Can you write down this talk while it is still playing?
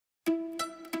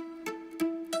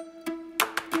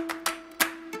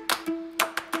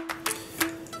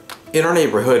In our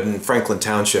neighborhood in Franklin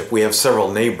Township, we have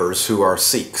several neighbors who are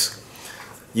Sikhs.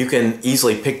 You can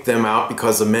easily pick them out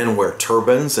because the men wear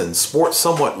turbans and sport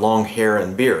somewhat long hair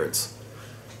and beards.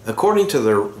 According to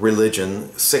their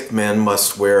religion, Sikh men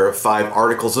must wear 5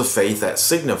 articles of faith that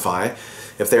signify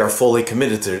if they are fully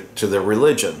committed to their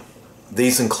religion.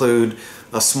 These include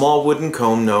a small wooden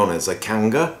comb known as a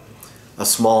kanga, a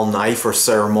small knife or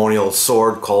ceremonial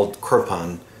sword called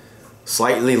kirpan,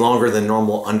 slightly longer than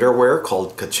normal underwear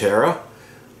called kachera,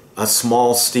 a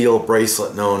small steel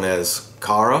bracelet known as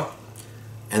kara,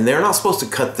 and they're not supposed to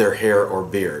cut their hair or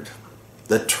beard.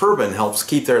 The turban helps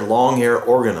keep their long hair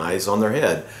organized on their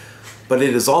head, but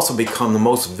it has also become the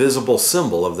most visible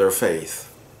symbol of their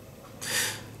faith.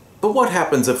 But what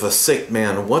happens if a Sikh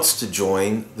man wants to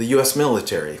join the U.S.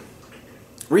 military?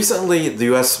 Recently, the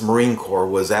U.S. Marine Corps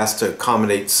was asked to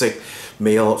accommodate Sikh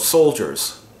male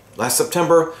soldiers. Last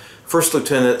September, First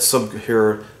Lieutenant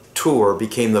Subhir Tour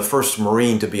became the first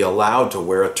Marine to be allowed to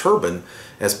wear a turban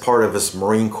as part of his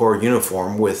Marine Corps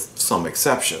uniform, with some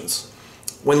exceptions.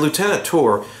 When Lieutenant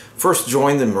Tour first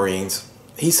joined the Marines,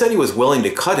 he said he was willing to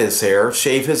cut his hair,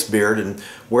 shave his beard, and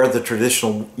wear the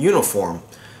traditional uniform.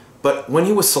 But when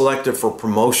he was selected for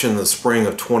promotion in the spring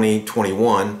of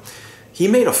 2021, he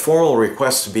made a formal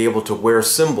request to be able to wear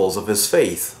symbols of his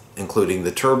faith, including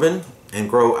the turban, and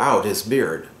grow out his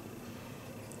beard.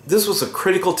 This was a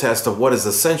critical test of what is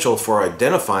essential for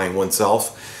identifying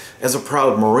oneself as a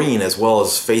proud Marine as well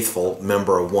as faithful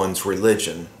member of one's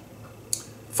religion.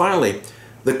 Finally,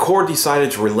 the Corps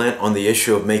decided to relent on the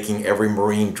issue of making every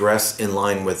Marine dress in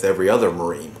line with every other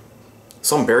Marine.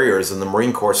 Some barriers in the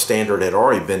Marine Corps standard had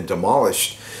already been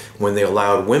demolished when they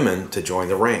allowed women to join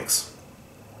the ranks.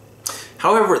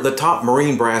 However, the top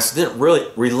Marine brass didn't really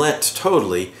relent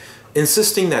totally,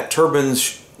 insisting that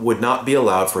turbans would not be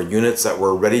allowed for units that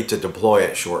were ready to deploy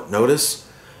at short notice,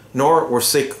 nor were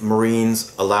Sikh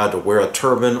Marines allowed to wear a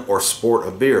turban or sport a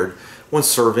beard when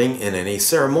serving in any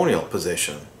ceremonial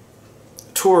position.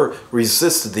 Tour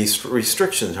resisted these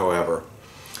restrictions, however.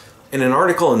 In an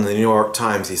article in the New York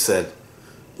Times, he said,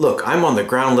 "Look, I'm on the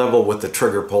ground level with the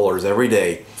trigger pullers every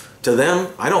day. To them,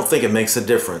 I don't think it makes a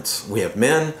difference. We have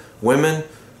men, women,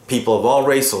 people of all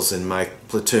races in my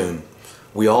platoon.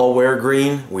 We all wear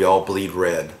green, we all bleed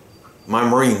red. My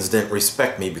Marines didn't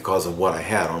respect me because of what I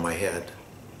had on my head."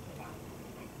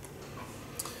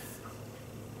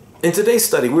 In today's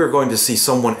study, we are going to see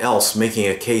someone else making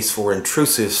a case for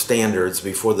intrusive standards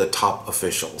before the top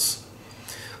officials.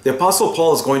 The Apostle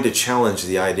Paul is going to challenge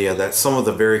the idea that some of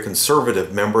the very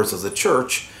conservative members of the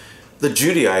church, the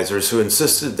Judaizers who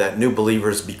insisted that new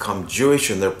believers become Jewish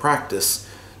in their practice,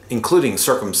 including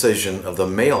circumcision of the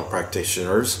male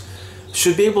practitioners,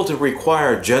 should be able to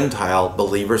require Gentile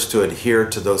believers to adhere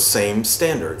to those same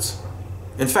standards.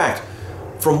 In fact,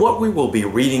 from what we will be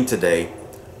reading today,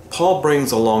 Paul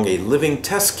brings along a living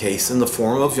test case in the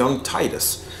form of young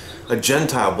Titus, a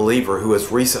Gentile believer who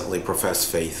has recently professed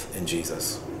faith in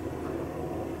Jesus.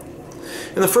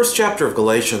 In the first chapter of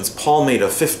Galatians, Paul made a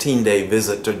 15-day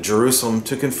visit to Jerusalem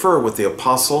to confer with the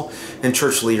apostle and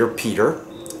church leader Peter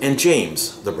and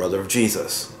James, the brother of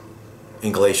Jesus.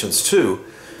 In Galatians 2,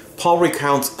 Paul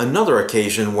recounts another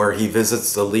occasion where he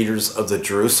visits the leaders of the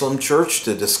Jerusalem church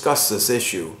to discuss this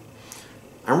issue.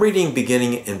 I'm reading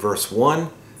beginning in verse 1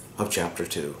 of chapter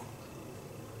 2.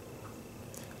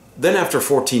 "Then after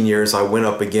 14 years I went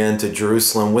up again to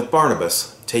Jerusalem with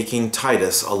Barnabas, taking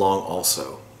Titus along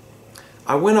also.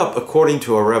 I went up according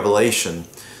to a revelation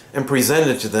and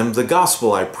presented to them the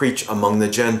gospel I preach among the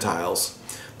Gentiles,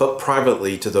 but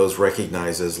privately to those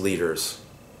recognized as leaders.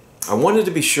 I wanted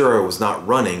to be sure I was not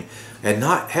running and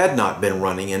had not been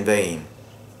running in vain.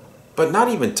 But not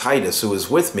even Titus, who was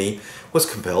with me, was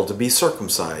compelled to be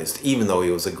circumcised, even though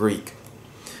he was a Greek.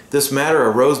 This matter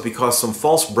arose because some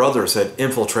false brothers had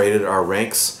infiltrated our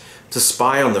ranks to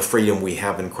spy on the freedom we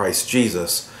have in Christ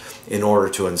Jesus in order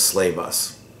to enslave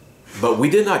us. But we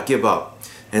did not give up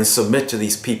and submit to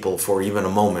these people for even a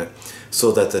moment,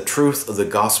 so that the truth of the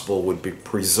gospel would be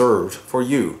preserved for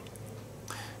you.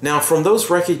 Now, from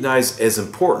those recognized as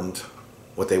important,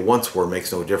 what they once were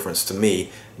makes no difference to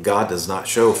me. God does not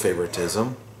show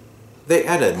favoritism. They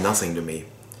added nothing to me.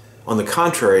 On the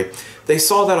contrary, they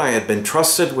saw that I had been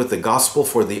trusted with the gospel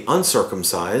for the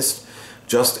uncircumcised,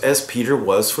 just as Peter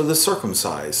was for the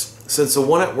circumcised, since the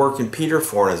one at work in Peter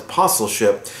for an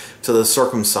apostleship to the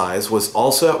circumcised was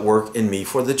also at work in me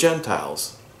for the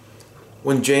Gentiles.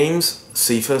 When James,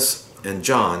 Cephas, and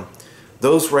John,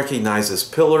 those recognized as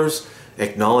pillars,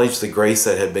 acknowledged the grace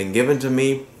that had been given to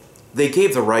me, they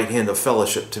gave the right hand of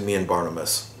fellowship to me and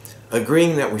Barnabas,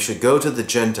 agreeing that we should go to the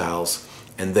Gentiles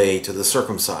and they to the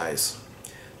circumcised.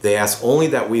 They ask only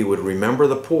that we would remember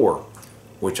the poor,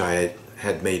 which I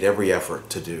had made every effort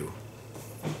to do.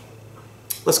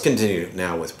 Let's continue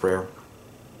now with prayer.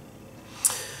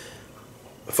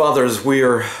 Father, as we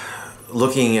are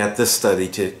looking at this study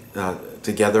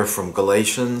together from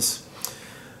Galatians,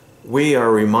 we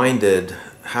are reminded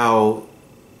how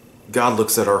God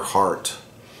looks at our heart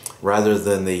rather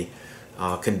than the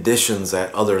conditions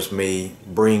that others may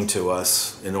bring to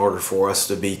us in order for us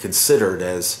to be considered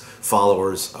as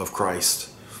followers of Christ.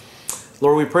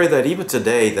 Lord, we pray that even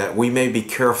today that we may be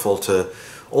careful to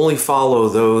only follow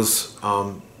those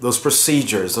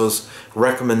procedures, those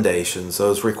recommendations,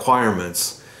 those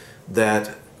requirements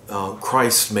that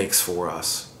Christ makes for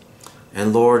us.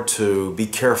 And Lord, to be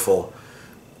careful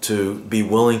to be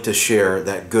willing to share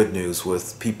that good news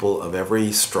with people of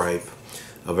every stripe,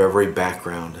 of every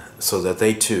background, so that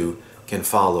they too can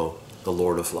follow the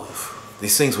Lord of love.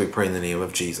 These things we pray in the name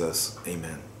of Jesus.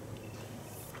 Amen.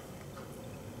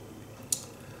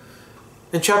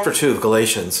 In chapter 2 of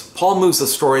Galatians, Paul moves the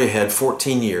story ahead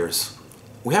 14 years.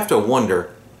 We have to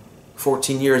wonder,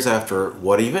 14 years after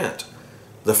what event?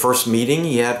 The first meeting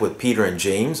he had with Peter and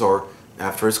James, or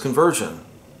after his conversion?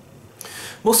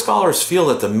 Most scholars feel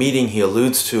that the meeting he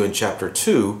alludes to in chapter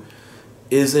 2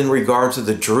 is in regard to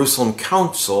the Jerusalem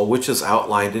Council, which is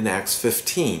outlined in Acts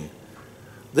 15.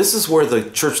 This is where the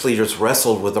church leaders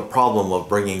wrestled with the problem of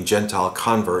bringing Gentile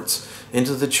converts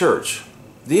into the church.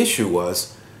 The issue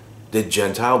was, did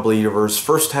Gentile believers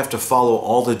first have to follow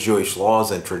all the Jewish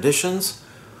laws and traditions,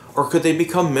 or could they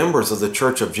become members of the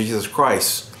Church of Jesus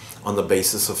Christ on the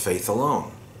basis of faith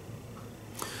alone?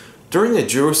 During the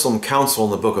Jerusalem Council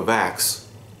in the book of Acts,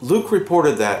 Luke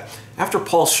reported that after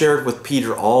Paul shared with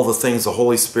Peter all the things the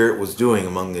Holy Spirit was doing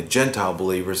among the Gentile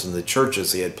believers in the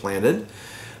churches he had planted,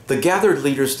 the gathered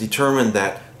leaders determined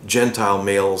that Gentile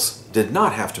males did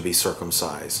not have to be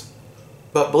circumcised,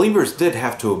 but believers did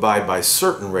have to abide by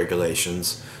certain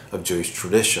regulations of Jewish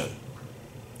tradition.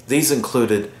 These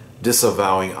included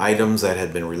disavowing items that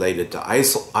had been related to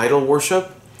idol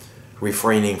worship,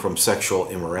 refraining from sexual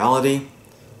immorality,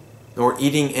 nor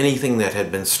eating anything that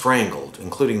had been strangled,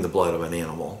 including the blood of an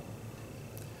animal.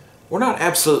 We're not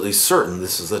absolutely certain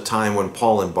this is the time when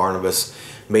Paul and Barnabas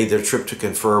made their trip to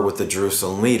confer with the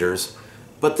Jerusalem leaders,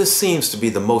 but this seems to be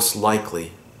the most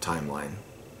likely timeline.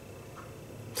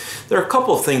 There are a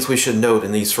couple of things we should note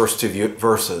in these first two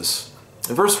verses.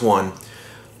 In verse 1,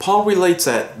 Paul relates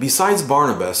that besides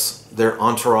Barnabas, their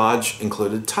entourage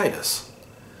included Titus.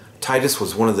 Titus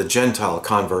was one of the Gentile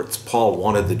converts Paul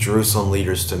wanted the Jerusalem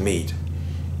leaders to meet.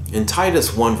 In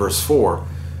Titus 1 verse 4,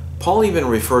 Paul even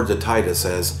referred to Titus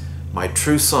as my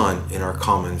true son in our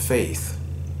common faith.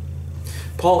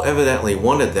 Paul evidently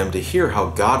wanted them to hear how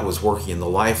God was working in the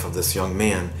life of this young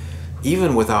man,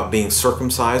 even without being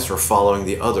circumcised or following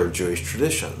the other Jewish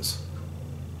traditions.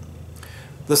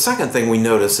 The second thing we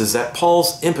notice is that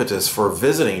Paul's impetus for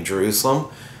visiting Jerusalem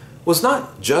was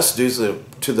not just due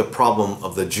to the problem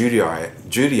of the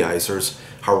Judaizers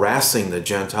harassing the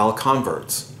Gentile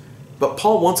converts, but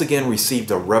Paul once again received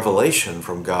a revelation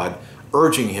from God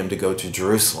urging him to go to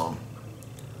Jerusalem.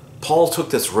 Paul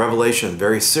took this revelation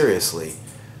very seriously.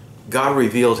 God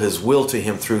revealed his will to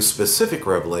him through specific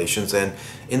revelations, and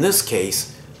in this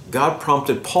case, God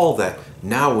prompted Paul that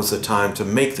now was the time to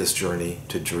make this journey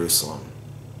to Jerusalem.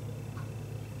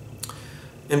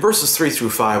 In verses 3 through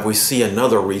 5, we see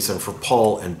another reason for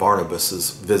Paul and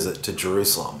Barnabas' visit to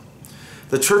Jerusalem.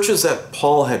 The churches that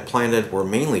Paul had planted were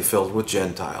mainly filled with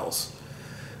Gentiles.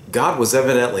 God was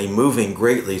evidently moving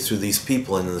greatly through these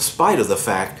people in spite of the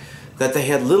fact that they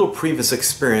had little previous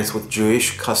experience with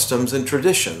Jewish customs and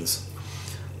traditions.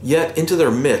 Yet into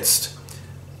their midst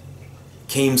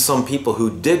came some people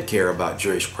who did care about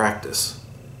Jewish practice.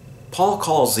 Paul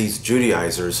calls these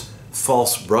Judaizers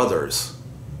false brothers.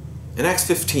 In Acts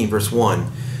 15 verse 1,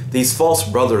 these false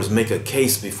brothers make a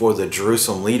case before the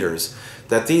Jerusalem leaders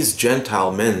that these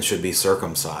Gentile men should be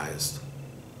circumcised.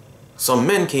 Some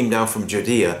men came down from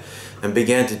Judea and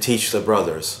began to teach the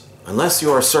brothers, unless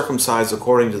you are circumcised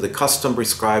according to the custom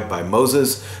prescribed by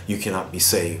Moses, you cannot be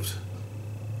saved.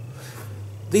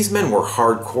 These men were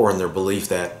hardcore in their belief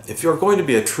that if you're going to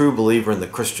be a true believer in the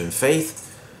Christian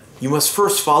faith, you must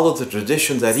first follow the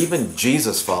tradition that even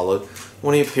Jesus followed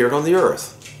when he appeared on the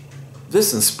earth.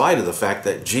 This in spite of the fact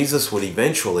that Jesus would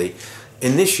eventually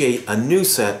initiate a new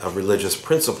set of religious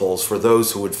principles for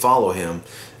those who would follow him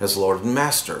as Lord and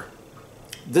Master.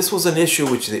 This was an issue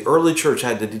which the early church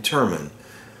had to determine.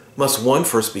 Must one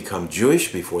first become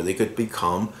Jewish before they could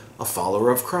become a follower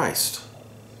of Christ?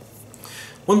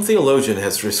 One theologian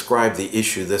has described the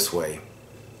issue this way.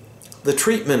 The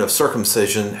treatment of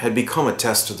circumcision had become a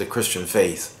test of the Christian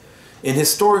faith. In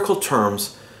historical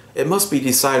terms, it must be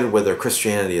decided whether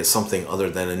Christianity is something other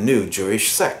than a new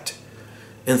Jewish sect.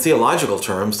 In theological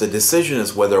terms, the decision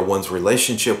is whether one's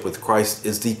relationship with Christ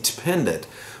is dependent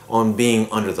on being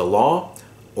under the law,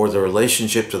 or the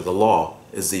relationship to the law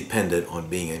is dependent on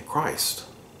being in Christ.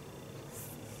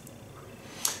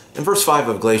 In verse 5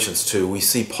 of Galatians 2, we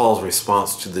see Paul's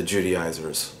response to the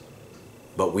Judaizers.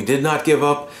 But we did not give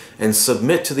up and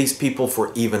submit to these people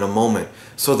for even a moment,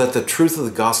 so that the truth of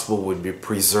the gospel would be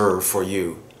preserved for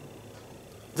you.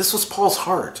 This was Paul's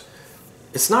heart.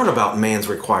 It's not about man's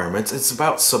requirements, it's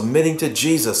about submitting to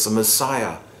Jesus, the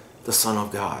Messiah, the Son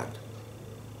of God.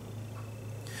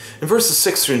 In verses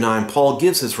 6 through 9, Paul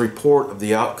gives his report of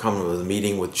the outcome of the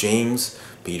meeting with James,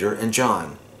 Peter, and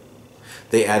John.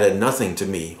 They added nothing to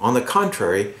me. On the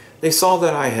contrary, they saw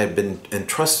that I had been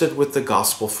entrusted with the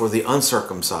gospel for the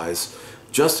uncircumcised,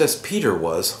 just as Peter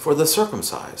was for the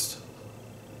circumcised.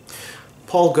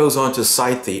 Paul goes on to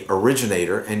cite the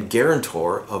originator and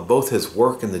guarantor of both his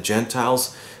work in the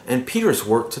Gentiles and Peter's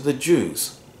work to the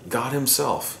Jews, God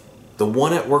himself. The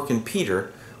one at work in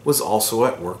Peter was also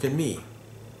at work in me.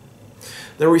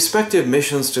 Their respective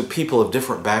missions to people of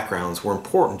different backgrounds were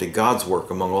important to God's work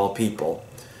among all people.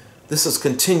 This has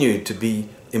continued to be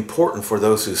important for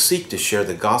those who seek to share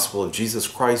the gospel of Jesus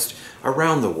Christ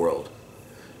around the world.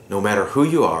 No matter who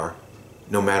you are,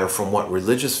 no matter from what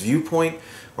religious viewpoint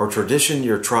or tradition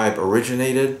your tribe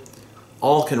originated,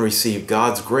 all can receive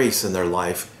God's grace in their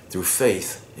life through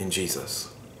faith in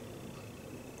Jesus.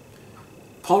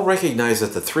 Paul recognized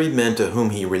that the three men to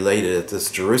whom he related at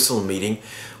this Jerusalem meeting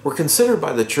were considered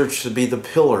by the church to be the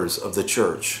pillars of the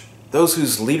church, those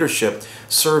whose leadership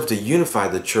served to unify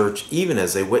the church even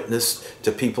as they witnessed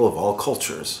to people of all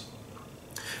cultures.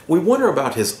 We wonder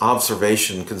about his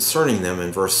observation concerning them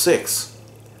in verse 6.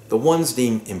 The ones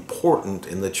deemed important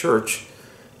in the church,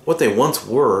 what they once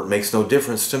were makes no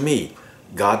difference to me.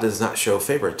 God does not show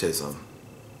favoritism.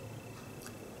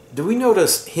 Do we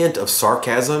notice a hint of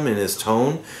sarcasm in his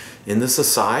tone in this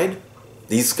aside?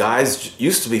 These guys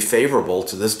used to be favorable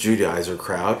to this Judaizer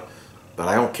crowd, but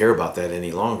I don't care about that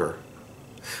any longer.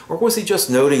 Or was he just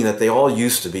noting that they all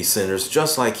used to be sinners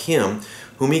just like him,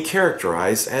 whom he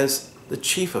characterized as the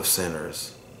chief of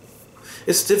sinners?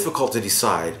 It's difficult to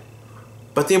decide,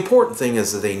 but the important thing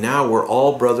is that they now were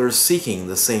all brothers seeking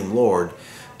the same Lord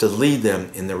to lead them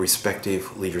in their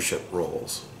respective leadership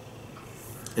roles.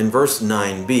 In verse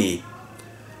 9b,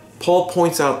 Paul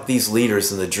points out these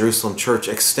leaders in the Jerusalem church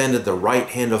extended the right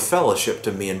hand of fellowship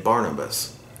to me and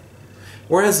Barnabas.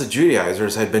 Whereas the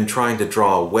Judaizers had been trying to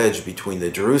draw a wedge between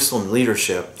the Jerusalem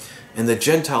leadership and the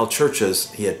Gentile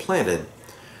churches he had planted,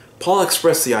 Paul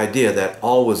expressed the idea that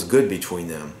all was good between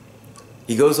them.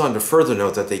 He goes on to further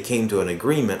note that they came to an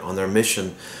agreement on their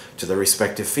mission to their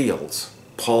respective fields,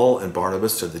 Paul and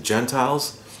Barnabas to the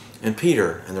Gentiles, and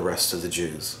Peter and the rest to the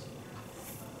Jews.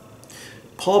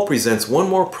 Paul presents one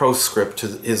more postscript to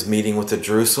his meeting with the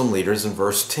Jerusalem leaders in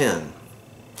verse 10.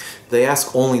 They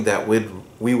ask only that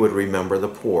we would remember the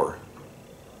poor.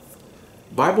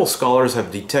 Bible scholars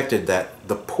have detected that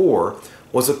the poor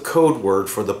was a code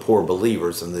word for the poor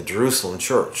believers in the Jerusalem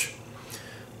church.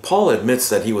 Paul admits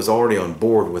that he was already on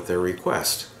board with their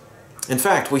request. In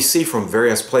fact, we see from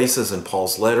various places in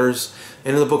Paul's letters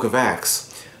and in the book of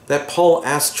Acts that Paul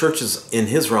asked churches in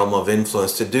his realm of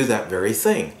influence to do that very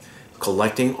thing,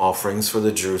 collecting offerings for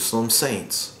the Jerusalem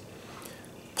saints.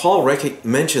 Paul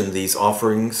mentioned these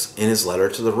offerings in his letter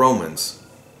to the Romans.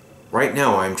 Right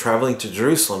now I am traveling to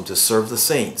Jerusalem to serve the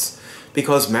saints,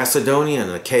 because Macedonia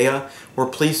and Achaia were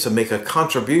pleased to make a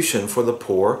contribution for the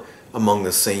poor among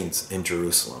the saints in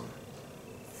Jerusalem.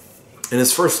 In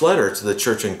his first letter to the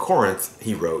church in Corinth,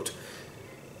 he wrote,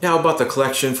 "Now about the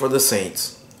collection for the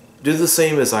saints, do the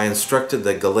same as I instructed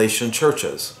the Galatian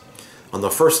churches. On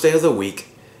the first day of the week,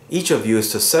 each of you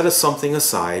is to set something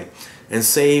aside and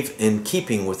save in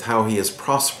keeping with how he is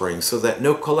prospering, so that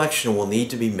no collection will need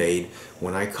to be made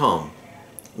when I come.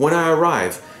 When I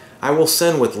arrive, I will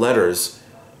send with letters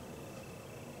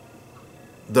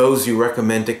those you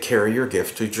recommend to carry your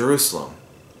gift to Jerusalem.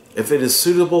 If it is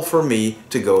suitable for me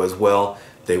to go as well,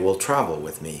 they will travel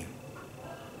with me."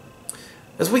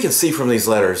 As we can see from these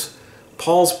letters,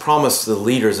 Paul's promise to the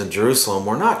leaders in Jerusalem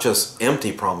were not just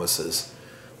empty promises.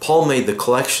 Paul made the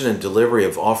collection and delivery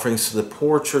of offerings to the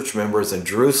poor church members in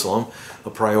Jerusalem a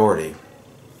priority.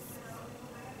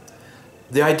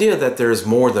 The idea that there is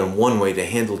more than one way to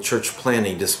handle church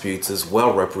planning disputes is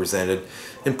well represented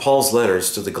in Paul's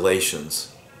letters to the Galatians.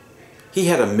 He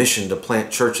had a mission to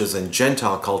plant churches in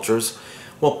Gentile cultures,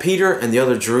 while Peter and the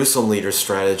other Jerusalem leaders'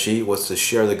 strategy was to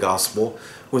share the gospel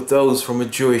with those from a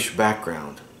Jewish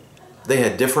background. They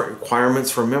had different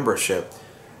requirements for membership,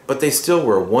 but they still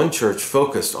were one church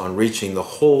focused on reaching the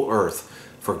whole earth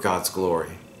for God's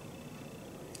glory.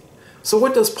 So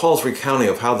what does Paul's recounting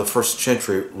of how the first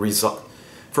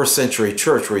century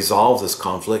church resolved this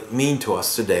conflict mean to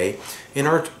us today in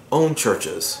our own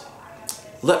churches?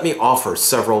 Let me offer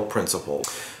several principles.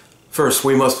 First,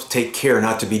 we must take care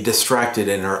not to be distracted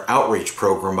in our outreach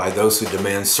program by those who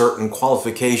demand certain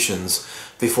qualifications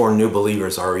before new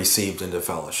believers are received into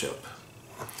fellowship.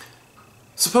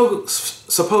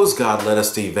 Suppose God led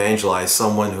us to evangelize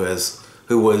someone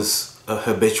who was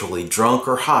habitually drunk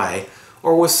or high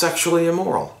or was sexually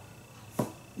immoral.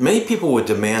 Many people would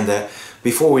demand that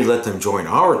before we let them join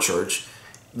our church,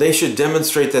 they should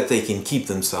demonstrate that they can keep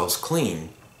themselves clean.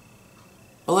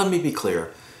 But let me be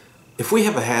clear. If we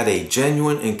have had a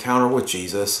genuine encounter with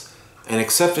Jesus and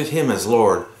accepted Him as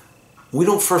Lord, we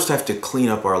don't first have to clean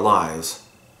up our lives.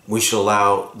 We should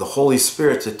allow the Holy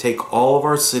Spirit to take all of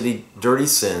our dirty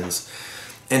sins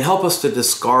and help us to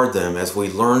discard them as we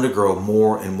learn to grow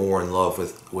more and more in love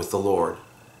with the Lord.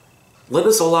 Let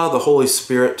us allow the Holy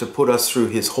Spirit to put us through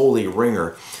His holy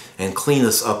wringer and clean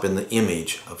us up in the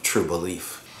image of true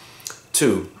belief.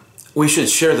 2, we should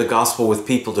share the gospel with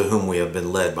people to whom we have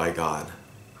been led by God.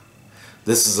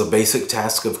 This is a basic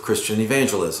task of Christian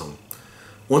evangelism.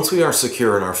 Once we are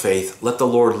secure in our faith, let the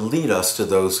Lord lead us to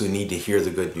those who need to hear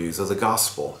the good news of the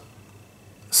gospel.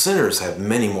 Sinners have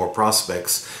many more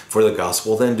prospects for the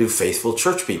gospel than do faithful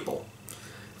church people.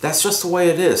 That's just the way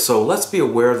it is, so let's be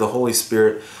aware of the Holy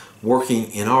Spirit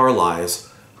working in our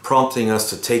lives, prompting us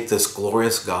to take this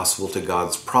glorious gospel to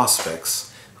God's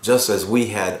prospects, just as we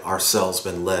had ourselves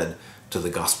been led to the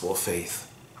gospel of faith.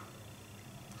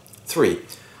 3,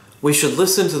 we should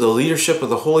listen to the leadership of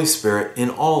the Holy Spirit in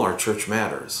all our church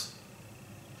matters.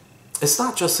 It's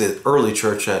not just the early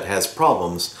church that has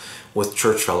problems with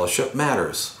church fellowship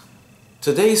matters.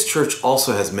 Today's church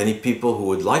also has many people who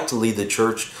would like to lead the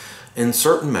church in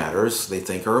certain matters they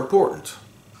think are important.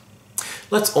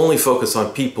 Let's only focus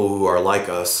on people who are like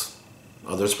us.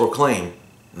 Others proclaim,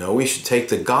 no, we should take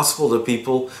the gospel to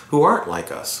people who aren't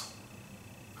like us.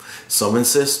 Some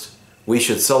insist we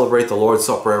should celebrate the Lord's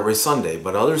Supper every Sunday,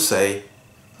 but others say,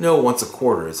 no, once a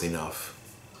quarter is enough.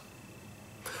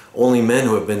 Only men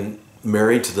who have been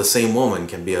married to the same woman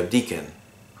can be a deacon.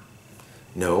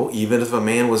 No, even if a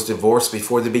man was divorced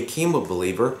before they became a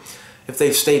believer, if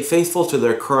they've stayed faithful to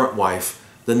their current wife,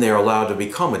 then they are allowed to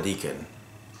become a deacon.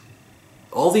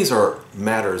 All these are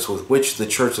matters with which the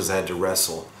church has had to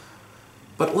wrestle.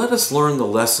 But let us learn the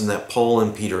lesson that Paul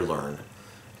and Peter learned.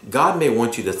 God may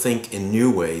want you to think in new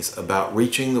ways about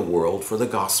reaching the world for the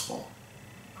gospel.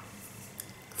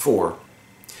 4,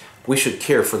 we should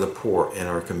care for the poor in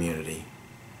our community.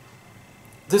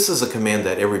 This is a command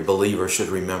that every believer should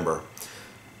remember.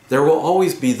 There will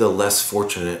always be the less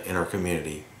fortunate in our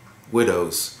community.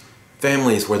 Widows,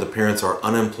 families where the parents are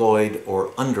unemployed or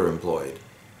underemployed,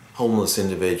 homeless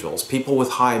individuals, people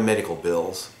with high medical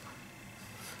bills.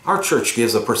 Our church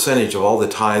gives a percentage of all the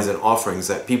tithes and offerings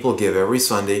that people give every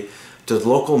Sunday to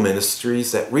local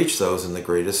ministries that reach those in the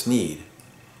greatest need.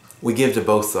 We give to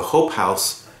both the Hope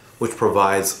House, which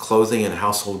provides clothing and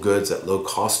household goods at low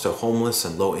cost to homeless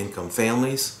and low-income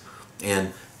families,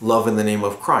 and Love in the Name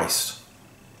of Christ.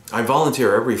 I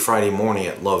volunteer every Friday morning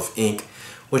at Love Inc.,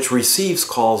 which receives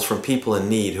calls from people in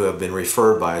need who have been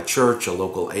referred by a church, a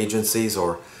local agencies,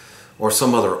 or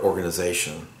some other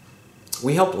organization.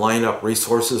 We help line up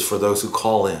resources for those who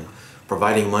call in,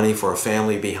 providing money for a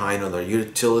family behind on their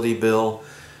utility bill,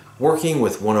 working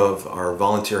with one of our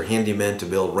volunteer handymen to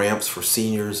build ramps for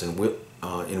seniors in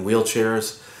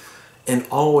wheelchairs, and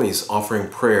always offering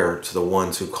prayer to the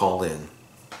ones who call in.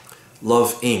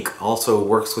 Love Inc. also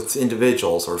works with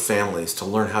individuals or families to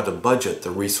learn how to budget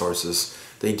the resources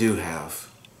they do have.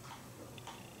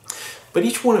 But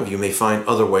each one of you may find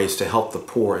other ways to help the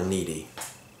poor and needy.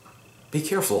 Be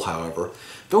careful, however.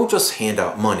 Don't just hand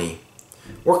out money.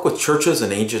 Work with churches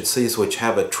and agencies which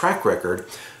have a track record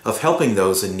of helping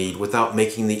those in need without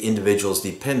making the individuals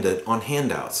dependent on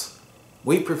handouts.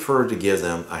 We prefer to give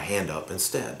them a hand up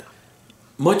instead.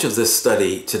 Much of this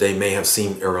study today may have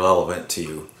seemed irrelevant to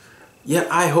you, yet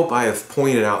I hope I have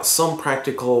pointed out some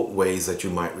practical ways that you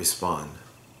might respond.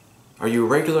 Are you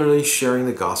regularly sharing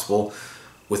the gospel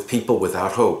with people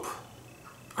without hope?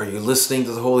 Are you listening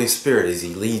to the Holy Spirit as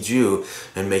He leads you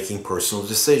in making personal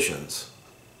decisions?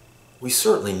 We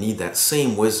certainly need that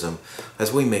same wisdom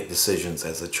as we make decisions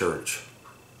as a church.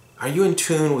 Are you in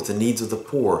tune with the needs of the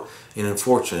poor and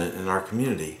unfortunate in our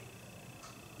community?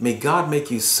 May God make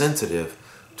you sensitive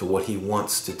to what He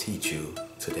wants to teach you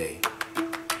today.